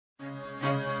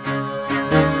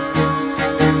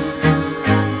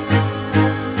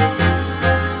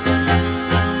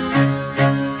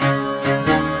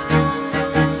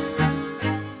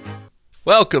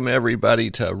Welcome, everybody,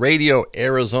 to Radio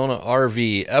Arizona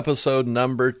RV, episode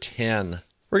number 10.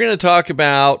 We're going to talk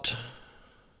about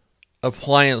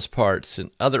appliance parts and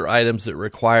other items that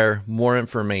require more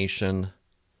information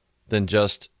than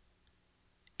just,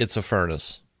 it's a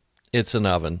furnace, it's an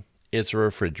oven, it's a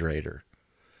refrigerator.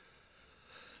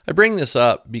 I bring this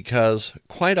up because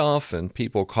quite often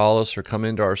people call us or come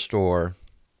into our store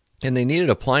and they need an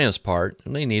appliance part,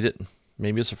 and they need it.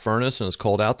 Maybe it's a furnace and it's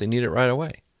cold out, they need it right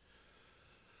away.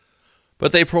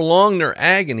 But they prolong their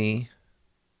agony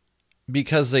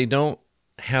because they don't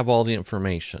have all the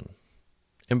information.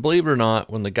 And believe it or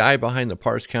not, when the guy behind the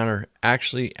parts counter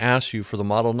actually asks you for the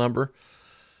model number,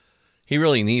 he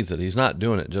really needs it. He's not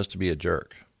doing it just to be a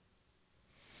jerk,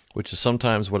 which is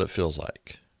sometimes what it feels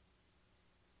like.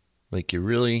 Like you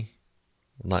really,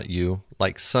 not you,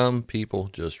 like some people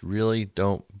just really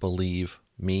don't believe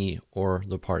me or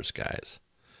the parts guys.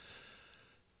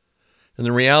 And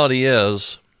the reality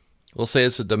is, we'll say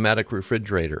it's a Dometic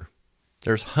refrigerator.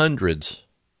 There's hundreds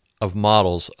of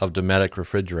models of Dometic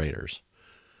refrigerators.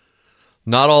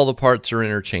 Not all the parts are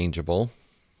interchangeable.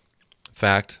 In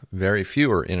fact, very few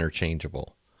are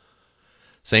interchangeable.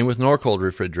 Same with Norcold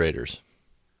refrigerators.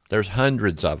 There's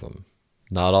hundreds of them.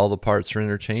 Not all the parts are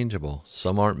interchangeable.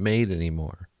 Some aren't made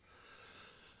anymore.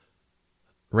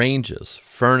 Ranges,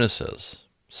 furnaces,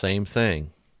 same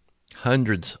thing.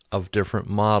 Hundreds of different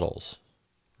models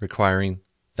requiring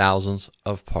thousands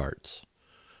of parts.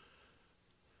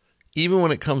 Even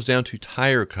when it comes down to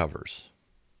tire covers.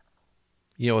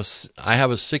 You know, I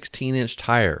have a 16-inch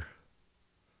tire.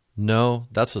 No,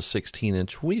 that's a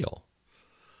 16-inch wheel.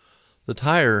 The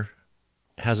tire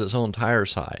has its own tire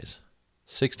size.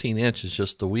 16 inch is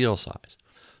just the wheel size.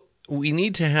 We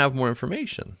need to have more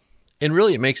information. And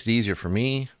really, it makes it easier for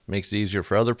me, makes it easier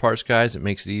for other parts guys, it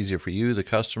makes it easier for you, the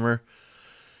customer,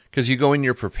 because you go in,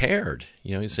 you're prepared.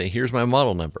 You know, you say, here's my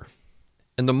model number.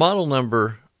 And the model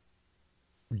number,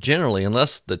 generally,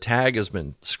 unless the tag has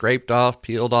been scraped off,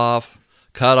 peeled off,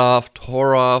 cut off,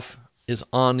 tore off, is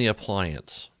on the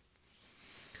appliance.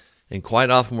 And quite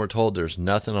often we're told there's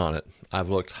nothing on it. I've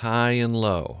looked high and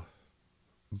low,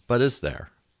 but it's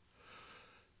there.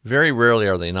 Very rarely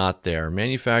are they not there.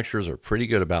 Manufacturers are pretty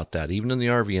good about that, even in the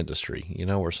RV industry, you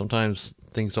know, where sometimes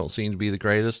things don't seem to be the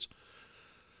greatest.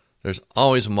 There's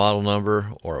always a model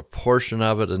number or a portion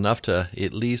of it, enough to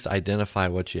at least identify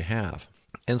what you have.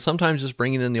 And sometimes just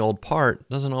bringing in the old part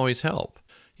doesn't always help.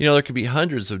 You know, there could be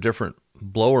hundreds of different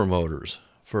blower motors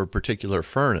for a particular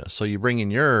furnace. So you bring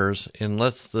in yours, and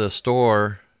unless the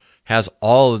store has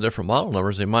all the different model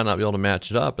numbers, they might not be able to match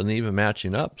it up. And even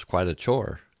matching up is quite a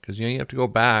chore, because you have to go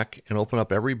back and open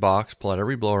up every box, pull out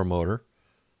every blower motor,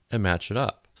 and match it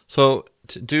up. So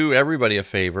to do everybody a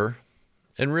favor,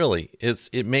 and really,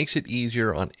 it makes it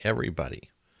easier on everybody.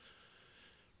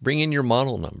 Bring in your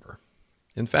model number.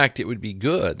 In fact, it would be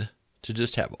good to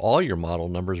just have all your model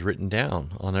numbers written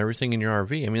down on everything in your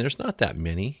RV. I mean, there's not that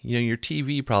many. You know, your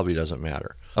TV probably doesn't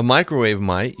matter. A microwave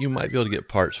might. You might be able to get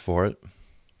parts for it.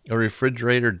 A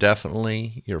refrigerator,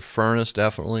 definitely. Your furnace,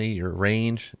 definitely. Your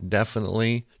range,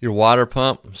 definitely. Your water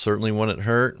pump certainly wouldn't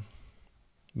hurt.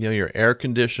 You know, your air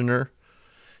conditioner.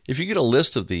 If you get a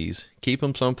list of these, keep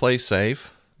them someplace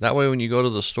safe. That way when you go to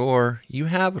the store, you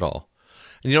have it all.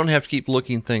 And you don't have to keep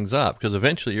looking things up, because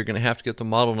eventually you're going to have to get the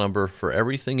model number for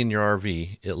everything in your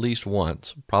RV at least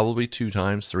once, probably 2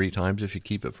 times, 3 times if you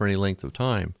keep it for any length of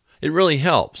time. It really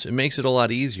helps. It makes it a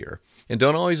lot easier. And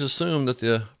don't always assume that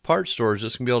the parts store is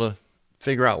just going to be able to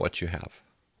figure out what you have.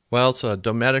 Well, it's a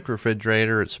Dometic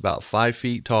refrigerator. It's about 5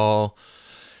 feet tall.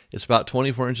 It's about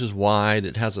 24 inches wide.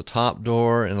 It has a top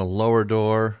door and a lower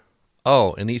door.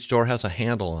 Oh, and each door has a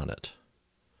handle on it.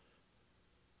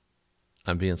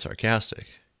 I'm being sarcastic.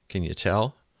 Can you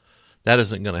tell? That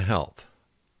isn't going to help.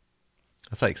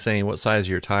 That's like saying, what size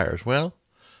are your tires? Well,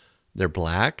 they're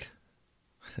black.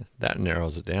 That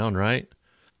narrows it down, right?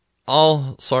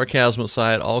 All sarcasm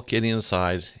aside, all kidding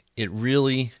aside, it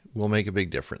really will make a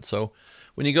big difference. So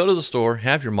when you go to the store,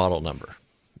 have your model number.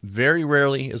 Very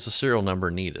rarely is a serial number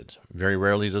needed. Very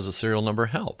rarely does a serial number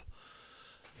help.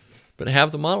 But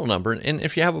have the model number, and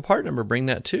if you have a part number, bring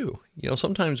that too. You know,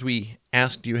 sometimes we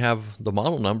ask, do you have the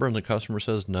model number? And the customer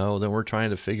says no. Then we're trying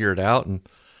to figure it out. And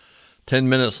 10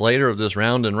 minutes later of this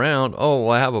round and round, oh,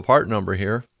 well, I have a part number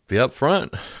here. Be up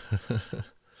front.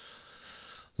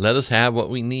 Let us have what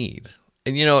we need.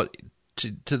 And, you know,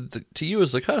 to you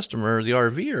as the customer, the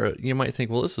RVer, you might think,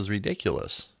 well, this is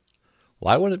ridiculous.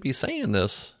 Why would it be saying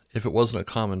this if it wasn't a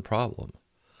common problem?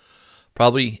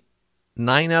 Probably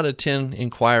 9 out of 10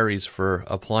 inquiries for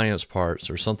appliance parts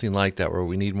or something like that where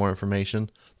we need more information,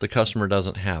 the customer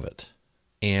doesn't have it.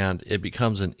 And it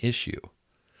becomes an issue.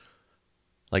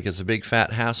 like it's a big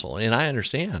fat hassle. And I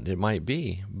understand it might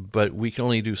be, but we can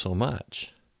only do so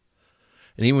much.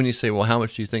 And even when you say, well, how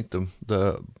much do you think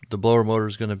the blower motor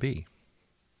is going to be?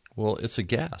 Well, it's a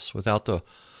guess. Without the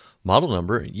model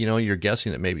number, you're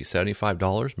guessing at maybe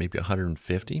 $75, maybe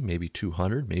 $150, maybe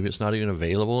 $200, maybe it's not even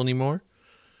available anymore.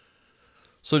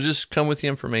 So just come with the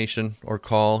information or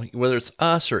call, whether it's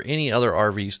us or any other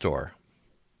RV store.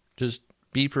 Just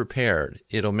be prepared.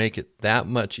 It'll make it that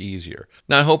much easier.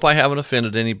 Now, I hope I haven't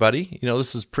offended anybody.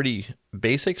 This is pretty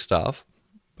basic stuff,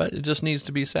 but it just needs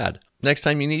to be said. Next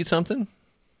time you need something,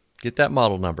 get that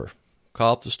model number.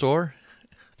 Call up the store,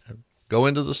 go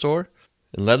into the store,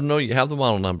 and let them know you have the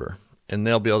model number. And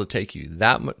they'll be able to take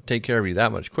care of you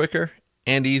that much quicker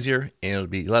and easier, and it'll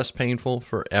be less painful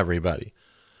for everybody.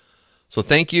 So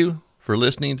thank you for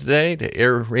listening today to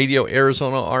Air Radio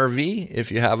Arizona RV. If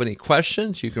you have any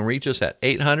questions, you can reach us at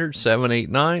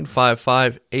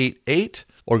 800-789-5588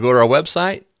 or go to our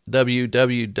website,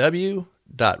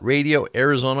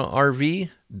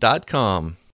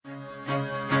 www.radioarizonarv.com.